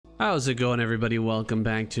How's it going, everybody? Welcome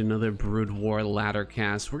back to another Broodwar ladder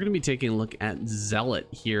cast. We're going to be taking a look at Zelot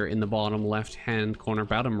here in the bottom left-hand corner,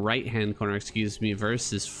 bottom right-hand corner, excuse me,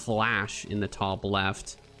 versus Flash in the top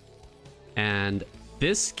left. And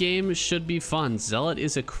this game should be fun. Zelot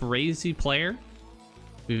is a crazy player.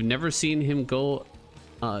 We've never seen him go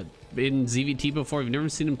in ZVT before. We've never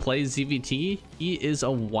seen him play ZVT. He is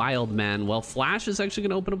a wild man. Well, Flash is actually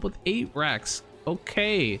going to open up with 8 Rex.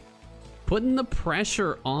 Okay. Putting the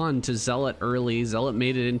pressure on to Zelot early. Zelot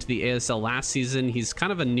made it into the ASL last season. He's kind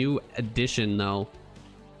of a new addition, though.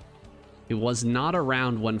 He was not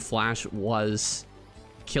around when Flash was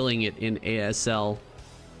killing it in ASL.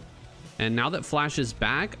 And now that Flash is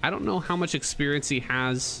back, I don't know how much experience he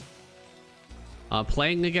has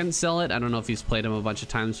playing against Zelot. I don't know if he's played him a bunch of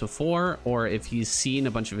times before, or if he's seen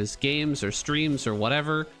a bunch of his games or streams or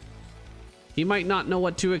whatever. He might not know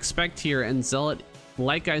what to expect here, and Zelot,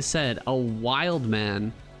 like I said, a wild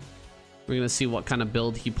man. We're gonna see what kind of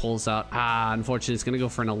build he pulls out. Unfortunately, it's gonna go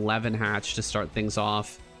for an 11 hatch to start things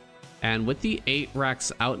off. And with the 8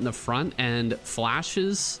 Rex out in the front and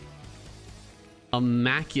Flash's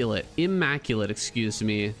immaculate, excuse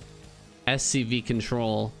me, SCV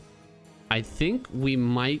control, I think we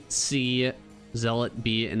might see Zelot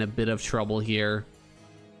be in a bit of trouble here.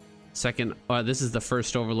 This is the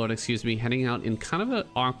first Overlord, excuse me, heading out in kind of an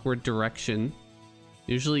awkward direction.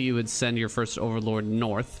 Usually you would send your first Overlord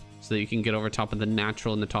north so that you can get over top of the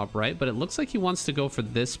natural in the top right, but it looks like he wants to go for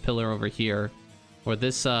this pillar over here, or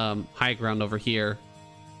this high ground over here.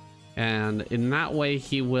 And in that way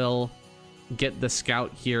he will get the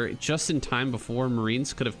scout here just in time before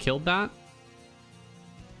Marines could have killed that.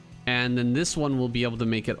 And then this one will be able to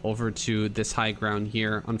make it over to this high ground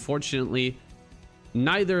here. Unfortunately,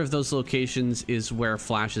 neither of those locations is where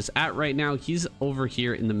Flash is at right now. He's over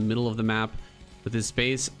here in the middle of the map with his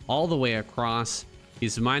base all the way across.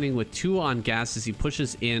 He's mining with 2 on gas as he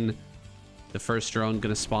pushes in. The first drone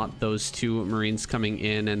gonna spot those 2 Marines coming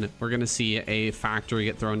in, and we're gonna see a factory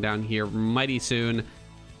get thrown down here mighty soon.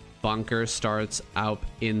 Bunker starts up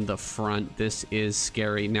in the front. This is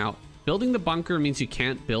scary. Now, building the bunker means you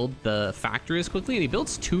can't build the factory as quickly, and he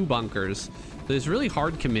builds 2 bunkers. So it's really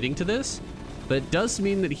hard committing to this, but it does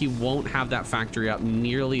mean that he won't have that factory up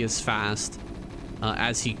nearly as fast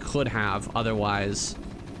as he could have otherwise.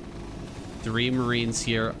 3 Marines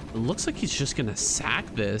here. It looks like he's just gonna sack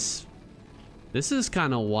this. This is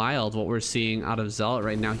kind of wild what we're seeing out of Zelot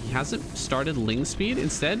right now. He hasn't started Ling speed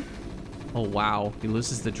instead. Oh wow, he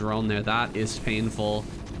loses the drone there. That is painful.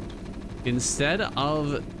 Instead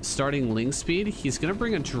of starting Ling speed, he's gonna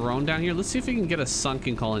bring a drone down here. Let's see if we can get a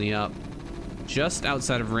sunken colony up just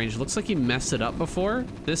outside of range. Looks like he messed it up before.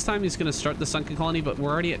 This time he's gonna start the sunken colony, but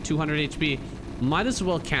we're already at 200 HP. Might as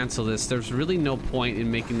well cancel this. There's really no point in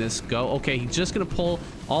making this go. Okay, he's just gonna pull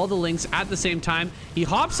all the links at the same time. He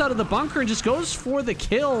hops out of the bunker and just goes for the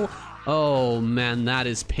kill. Oh man, that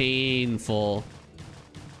is painful.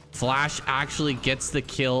 Flash actually gets the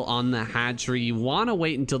kill on the hatchery. You want to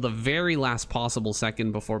wait until the very last possible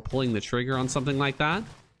second before pulling the trigger on something like that.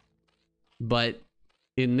 But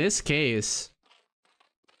in this case,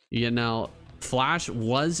 you know, Flash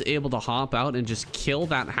was able to hop out and just kill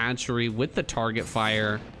that hatchery with the target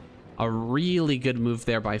fire. A really good move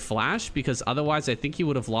there by Flash, because otherwise I think he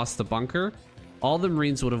would have lost the bunker. All the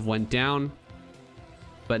Marines would have went down.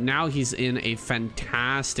 But now he's in a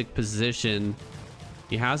fantastic position.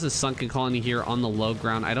 He has a sunken colony here on the low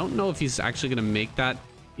ground. I don't know if he's actually going to make that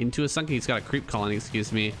into a sunken. He's got a creep colony,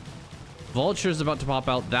 excuse me. Vulture's about to pop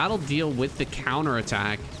out. That'll deal with the counter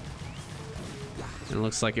attack. It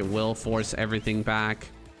looks like it will force everything back.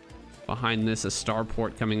 Behind this, a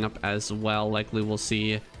starport coming up as well. Likely we'll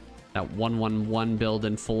see that 1-1-1 build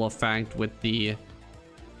in full effect with the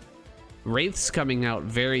Wraiths coming out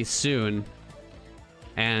very soon.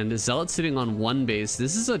 And Zelot sitting on 1 base.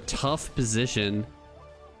 This is a tough position.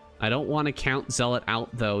 I don't want to count Zelot out,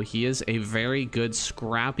 though. He is a very good,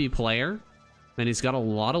 scrappy player. And he's got a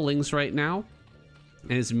lot of lings right now.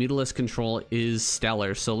 And his meterless control is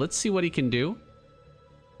stellar. So let's see what he can do.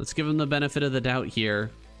 Let's give him the benefit of the doubt here.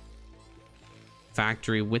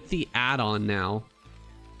 Factory with the add-on now.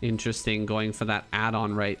 Interesting, going for that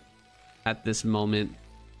add-on right at this moment.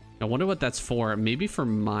 I wonder what that's for. Maybe for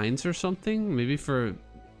mines or something? Maybe for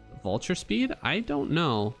vulture speed? I don't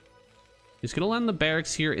know. He's gonna land the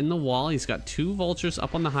barracks here in the wall. He's got 2 vultures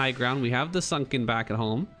up on the high ground. We have the sunken back at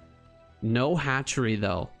home. No hatchery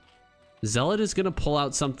though. Zelot is gonna pull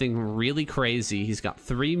out something really crazy. He's got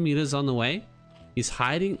 3 mutas on the way. He's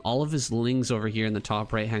hiding all of his lings over here in the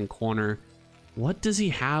top right hand corner. What does he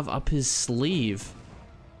have up his sleeve?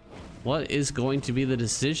 What is going to be the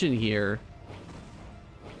decision here?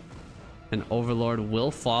 And Overlord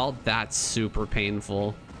will fall. That's super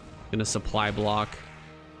painful. Gonna supply block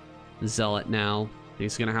Zealot now.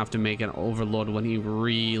 He's gonna have to make an Overlord when he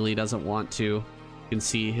really doesn't want to. You can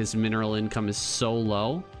see his mineral income is so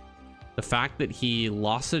low. The fact that he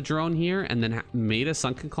lost a drone here and then made a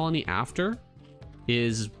sunken colony after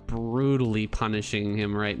is brutally punishing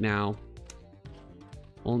him right now.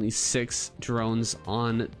 Only 6 drones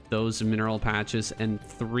on those mineral patches and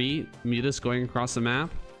 3 mutas going across the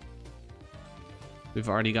map. We've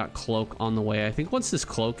already got cloak on the way. I think once this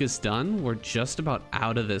cloak is done, we're just about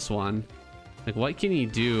out of this one. Like, what can you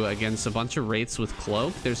do against a bunch of wraiths with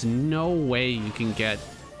cloak? There's no way you can get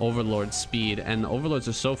Overlord speed, and the Overlords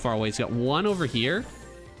are so far away. He's got one over here.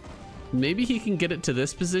 Maybe he can get it to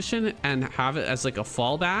this position and have it as like a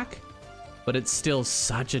fallback, but it's still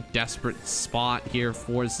such a desperate spot here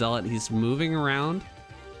for Zealot. He's moving around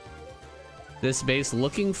this base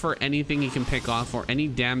looking for anything he can pick off or any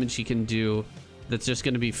damage he can do that's just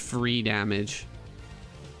going to be free damage.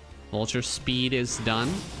 Vulture speed is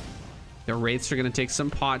done. The wraiths are going to take some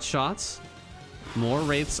pot shots. More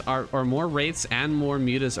wraiths more wraiths and more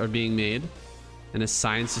mutas are being made, and a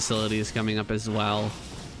science facility is coming up as well.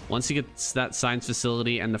 Once he gets that science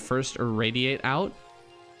facility and the first irradiate out,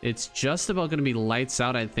 it's just about going to be lights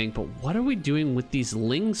out, I think. But what are we doing with these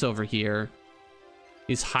lings over here?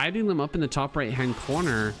 He's hiding them up in the top right hand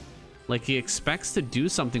corner, like he expects to do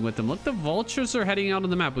something with them. Look, the vultures are heading out on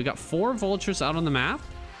the map. We got 4 vultures out on the map.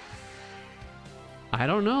 I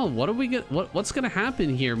don't know. What do we get? What's going to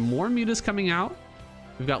happen here? More mutas coming out.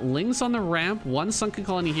 We've got lings on the ramp. 1 sunken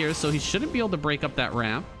colony here, so he shouldn't be able to break up that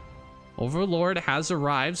ramp. Overlord has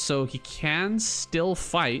arrived, so he can still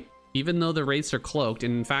fight, even though the wraiths are cloaked.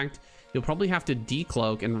 And in fact, he'll probably have to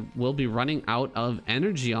decloak and will be running out of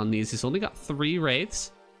energy on these. He's only got 3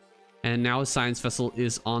 wraiths, and now a science vessel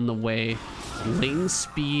is on the way. Ling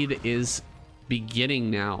speed is beginning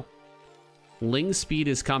now. Ling speed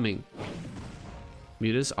is coming.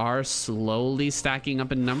 Mutas are slowly stacking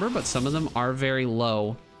up in number, but some of them are very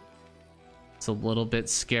low. It's a little bit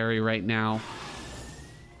scary right now.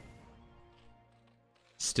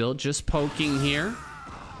 Still just poking here.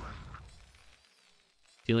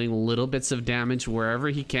 Dealing little bits of damage wherever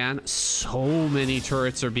he can. So many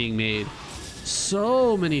turrets are being made.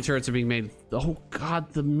 So many turrets are being made. Oh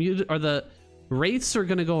god, the wraiths are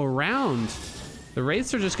gonna go around. The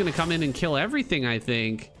wraiths are just gonna come in and kill everything, I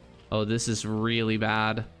think. Oh, this is really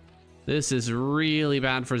bad. This is really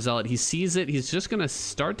bad for Zealot. He sees it. He's just gonna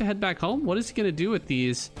start to head back home. What is he gonna do with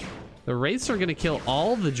these? The wraiths are gonna kill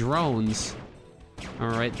all the drones. All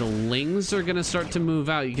right, the lings are gonna start to move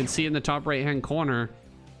out. You can see in the top right hand corner,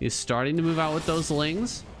 he's starting to move out with those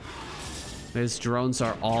lings. His drones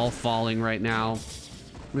are all falling right now.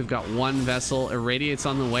 We've got 1 vessel. Irradiates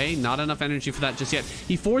on the way. Not enough energy for that just yet.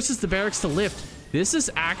 He forces the barracks to lift. This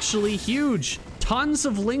is actually huge. Tons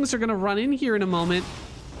of lings are gonna run in here in a moment.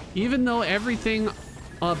 Even though everything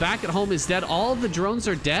back at home is dead, all the drones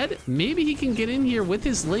are dead. Maybe he can get in here with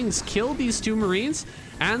his lings, kill these 2 marines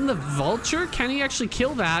and the vulture. Can he actually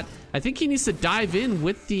kill that? I think he needs to dive in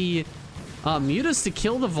with the mutas to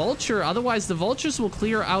kill the vulture. Otherwise, the vultures will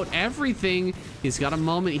clear out everything. He's got a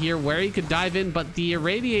moment here where he could dive in, but the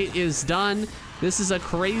irradiate is done. This is a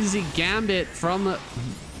crazy gambit from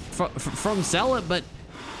Zelot, but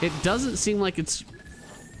it doesn't seem like it's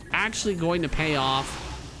actually going to pay off.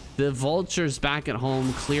 The vultures back at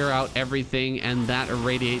home clear out everything, and that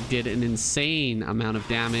irradiate did an insane amount of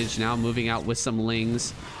damage. Now moving out with some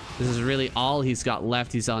lings. This is really all he's got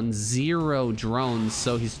left. He's on 0 drones,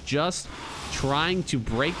 so he's just trying to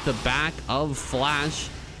break the back of Flash.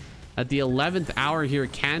 At the 11th hour here,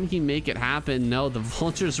 can he make it happen? No, the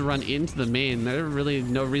vultures run into the main. There's really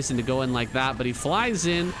no reason to go in like that, but he flies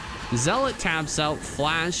in. Zealot taps out.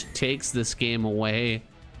 Flash takes this game away.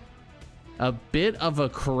 A bit of a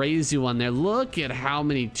crazy one there. Look at how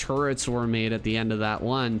many turrets were made at the end of that.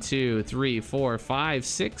 1, 2, 3, 4, 5,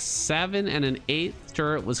 6, 7, and an 8th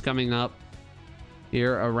turret was coming up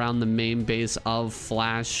here around the main base of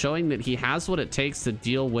Flash, showing that he has what it takes to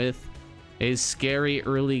deal with a scary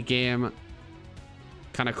early game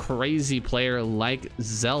kind of crazy player like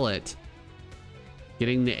Zelot.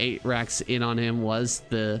 Getting the 8 racks in on him was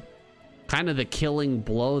the kind of the killing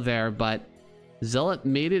blow there, but Zelot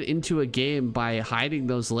made it into a game by hiding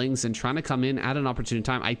those lings and trying to come in at an opportune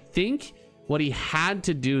time. I think what he had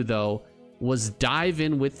to do, though, was dive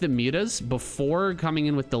in with the mutas before coming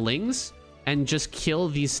in with the lings and just kill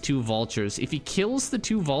these 2 vultures. If he kills the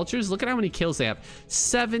 2 vultures, look at how many kills they have.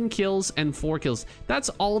 7 kills and 4 kills. That's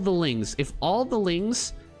all the lings. If all the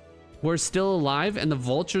lings were still alive and the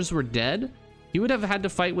vultures were dead, he would have had to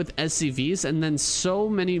fight with SCVs, and then so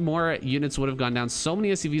many more units would have gone down. So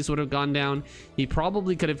many SCVs would have gone down. He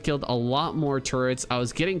probably could have killed a lot more turrets. I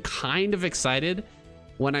was getting kind of excited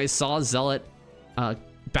when I saw Zelot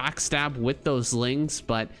backstab with those lings,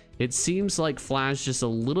 but it seems like Flash just a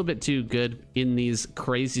little bit too good in these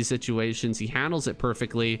crazy situations. He handles it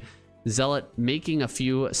perfectly. Zelot making a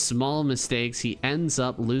few small mistakes. He ends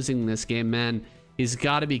up losing this game. Man, he's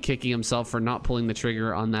got to be kicking himself for not pulling the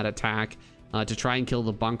trigger on that attack to try and kill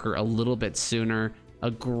the bunker a little bit sooner.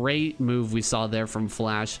 A great move we saw there from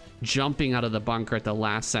Flash, jumping out of the bunker at the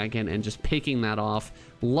last second and just picking that off.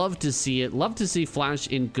 Love to see it. Love to see Flash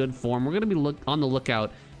in good form. We're going to be on the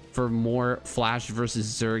lookout for more Flash versus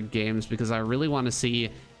Zerg games, because I really want to see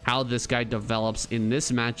how this guy develops in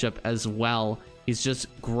this matchup as well. He's just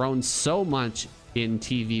grown so much in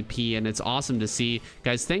TVP, and it's awesome to see.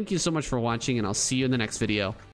 Guys, thank you so much for watching, and I'll see you in the next video.